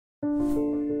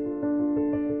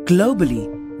Globally,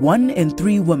 1 in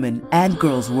 3 women and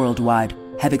girls worldwide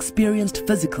have experienced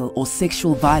physical or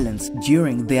sexual violence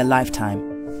during their lifetime.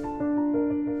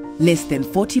 Less than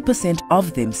 40%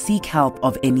 of them seek help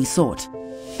of any sort,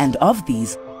 and of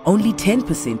these, only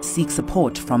 10% seek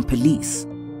support from police.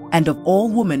 And of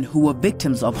all women who were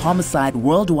victims of homicide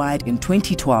worldwide in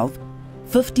 2012,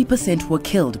 50% were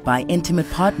killed by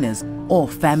intimate partners or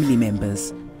family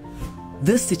members.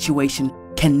 This situation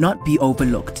cannot be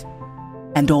overlooked.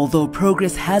 And although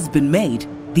progress has been made,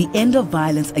 the end of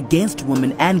violence against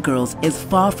women and girls is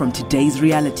far from today's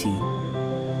reality.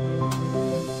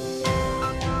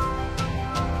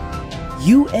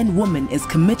 UN Women is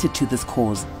committed to this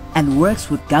cause and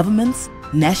works with governments,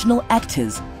 national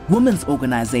actors, women's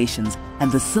organizations,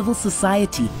 and the civil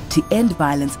society to end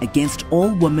violence against all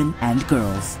women and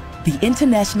girls. The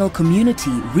international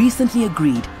community recently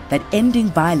agreed that ending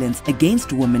violence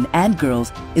against women and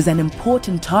girls is an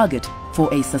important target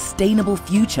for a sustainable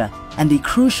future and a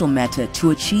crucial matter to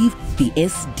achieve the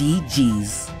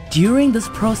SDGs. During this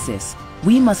process,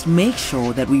 we must make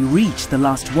sure that we reach the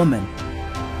lost woman.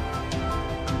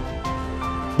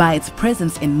 By its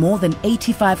presence in more than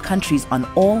 85 countries on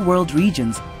all world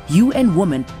regions, UN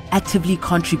Women actively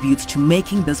contributes to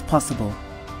making this possible.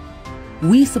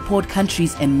 We support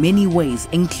countries in many ways,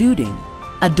 including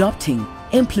adopting,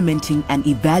 implementing and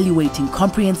evaluating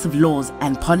comprehensive laws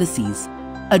and policies,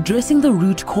 addressing the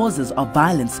root causes of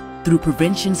violence through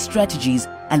prevention strategies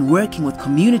and working with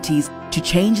communities to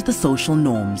change the social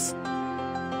norms,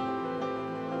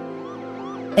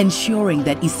 ensuring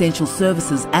that essential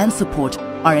services and support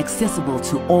are accessible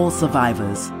to all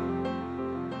survivors,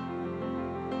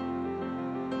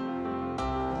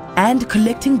 and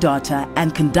collecting data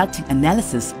and conducting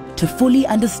analysis to fully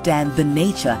understand the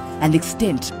nature and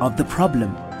extent of the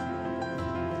problem.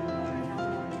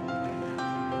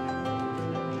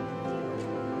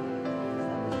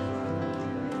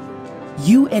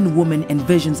 UN Women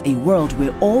envisions a world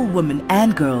where all women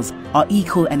and girls are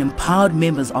equal and empowered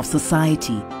members of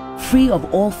society, free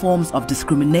of all forms of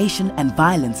discrimination and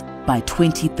violence by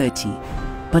 2030.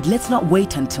 But let's not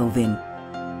wait until then.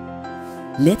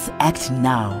 Let's act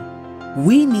now.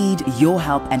 We need your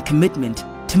help and commitment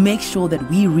to make sure that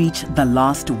we reach the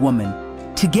last woman.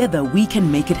 Together we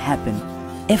can make it happen.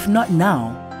 If not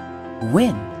now,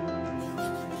 when?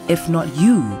 If not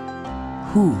you,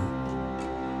 who?